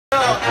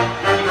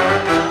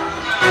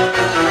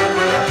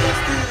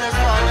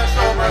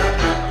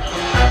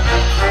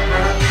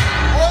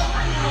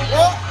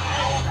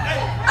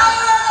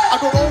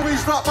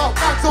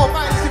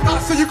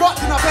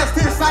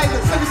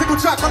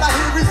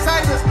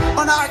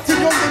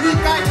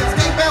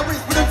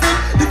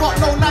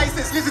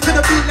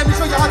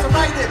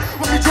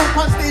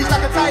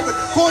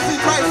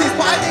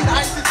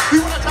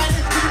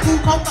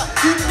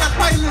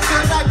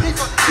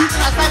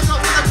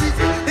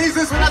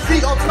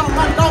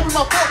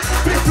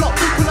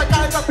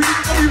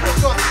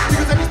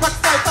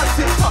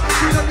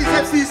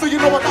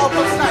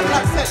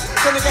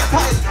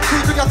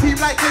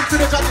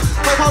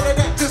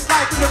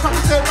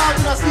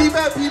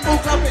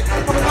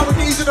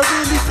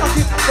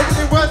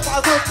but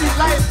I don't speak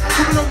lies.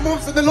 Coming on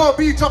months and the Lord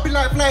be jumping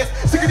like flies.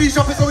 Sick of these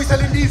shoppers always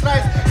telling these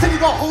lies. Said he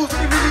got holes, but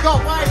he really got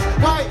why?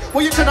 Why?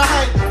 What you trying to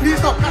hide? Please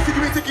stop plastic,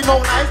 you ain't taking no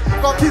lies.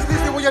 Got kids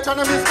listening what you're trying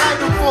to misguide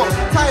them for.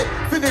 Time,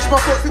 finish my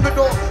books in the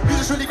door. You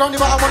just really grounded,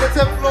 but I'm on the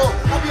 10th floor.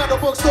 I'll be at the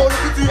bookstore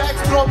looking to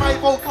explore my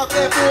folk out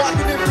there for. I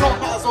can inflow,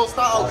 might as well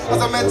start out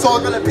as a mentor,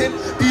 developing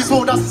these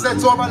fools, that's the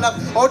center of my love.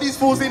 All these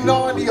fools in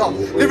Narnia,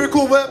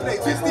 lyrical wordplay,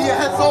 twisting your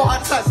head so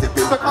hard, it's like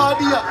sipping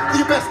Bacardia.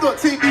 You best not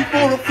take me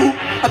for a fool.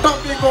 I don't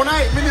think all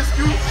night,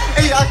 minuscule.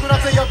 Hey, I could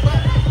have say you're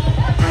back.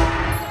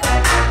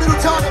 Little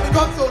child that we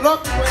got so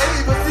lucky, but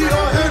ain't even seen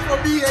or heard from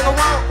me in a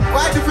while.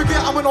 Why did you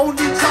forget I'm an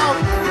only child?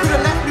 You could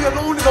have left me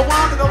alone in the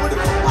wild and I would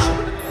have come back.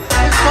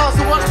 It's fast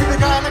to watch me the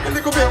guy like a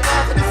little bit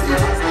wild to the sea.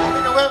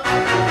 I'm a web.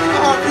 My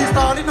heart beats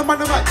down in the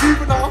man of my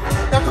juvenile.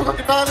 They're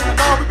talking down in the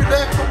now, we've been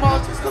there for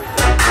Marches.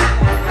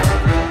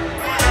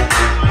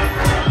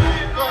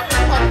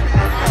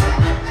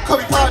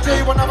 Copy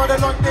Padre when I'm on a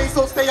long day,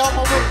 so stay out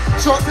my way.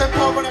 Short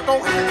tempo when I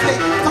don't hesitate.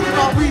 Talking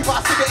about weed,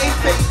 but I said it ain't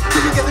fake. Till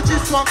you get the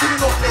gist, so I'm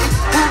feeling no play.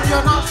 Hold me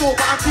an asshole,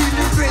 but I'm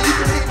feeling great. You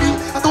can hate me,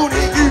 I don't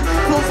hate you.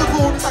 Close the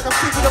phone, it's like I'm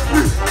sick of the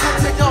flu.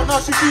 Can't take out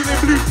now, she's feeling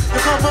blue. The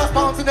converse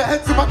bounce in the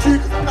head to my true.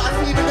 Cause I'm not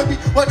feeling the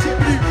beat, watching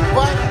blue.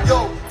 Why?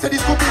 Yo,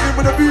 Teddy's coming in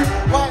with a boo.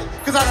 Why?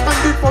 Cause I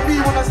stand in for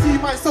me when I see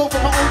myself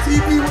on my own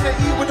TV. When they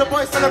eat with the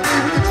boys,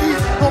 celebrate with the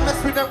cheese. Don't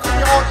mess with them, cause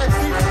you're all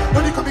MC.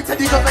 When you call me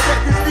Teddy, cause I get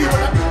this me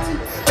when I meet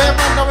you. Their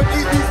man now an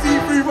ABC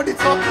free when they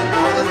talk.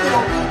 All they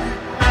don't need you.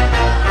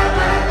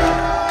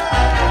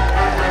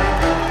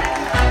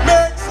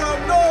 Make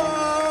some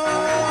noise!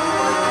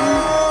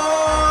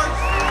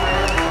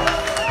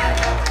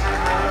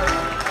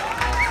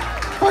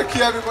 Thank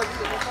you, everybody.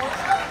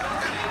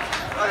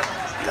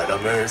 God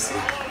have mercy.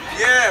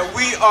 Yeah,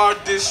 we are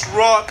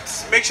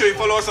Disrupt. Make sure you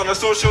follow us on the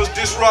socials.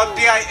 Disrupt,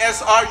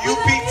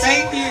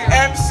 DISRUPT,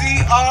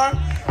 MCR.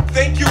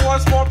 Thank you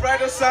once more,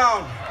 Brighter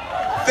Sound.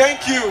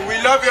 Thank you.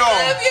 We love you all.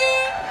 Love you.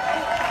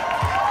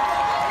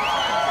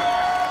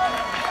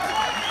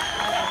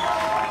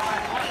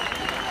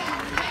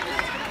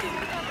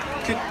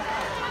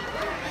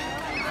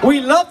 We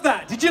love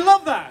that. Did you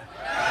love that?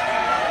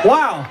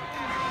 Wow.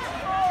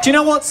 Do you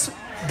know what's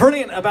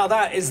brilliant about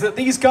that is that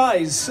these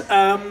guys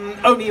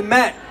only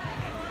met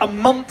a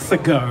month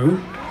ago,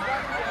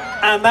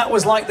 and that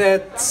was like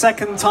their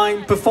second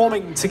time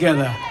performing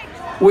together,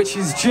 which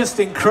is just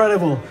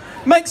incredible.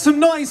 Make some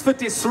noise for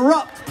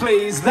Disrupt,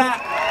 please.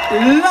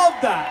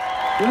 Love that.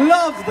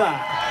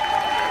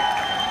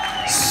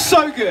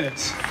 So good.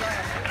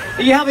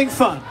 Are you having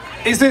fun?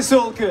 Is this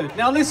all good?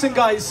 Now listen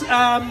guys,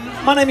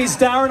 my name is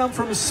Darren, I'm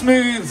from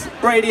Smooth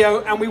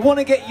Radio, and we want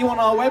to get you on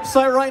our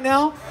website right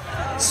now.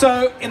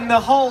 So in the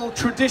whole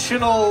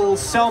traditional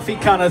selfie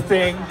kind of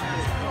thing,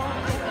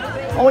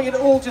 I want you to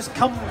all just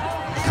come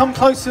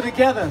closer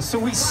together so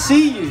we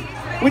see you.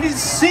 We need to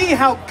see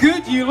how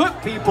good you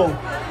look, people.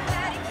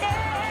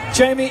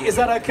 Jamie, is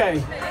that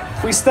okay?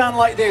 If we stand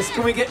like this,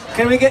 can we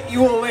get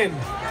you all in?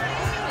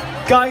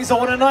 Guys, I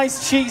want a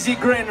nice cheesy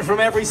grin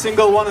from every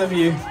single one of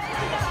you.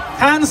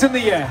 Hands in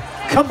the air.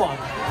 Come on.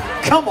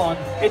 Come on.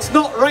 It's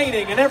not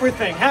raining and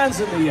everything. Hands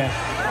in the air.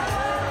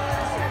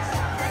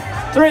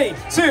 3,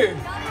 2,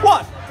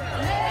 1.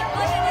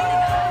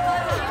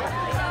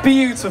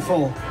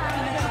 Beautiful.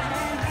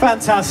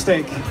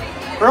 Fantastic.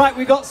 Right,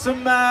 we got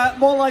some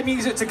more live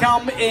music to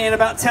come in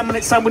about 10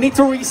 minutes time. We need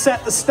to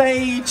reset the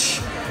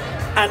stage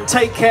and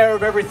take care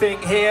of everything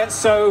here,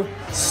 so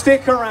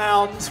stick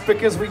around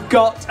because we've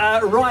got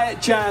Riot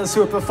Jazz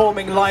who are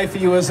performing live for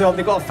you as well.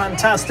 They've got a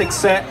fantastic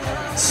set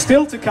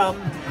still to come,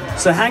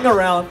 so hang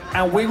around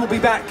and we will be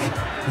back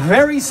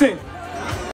very soon.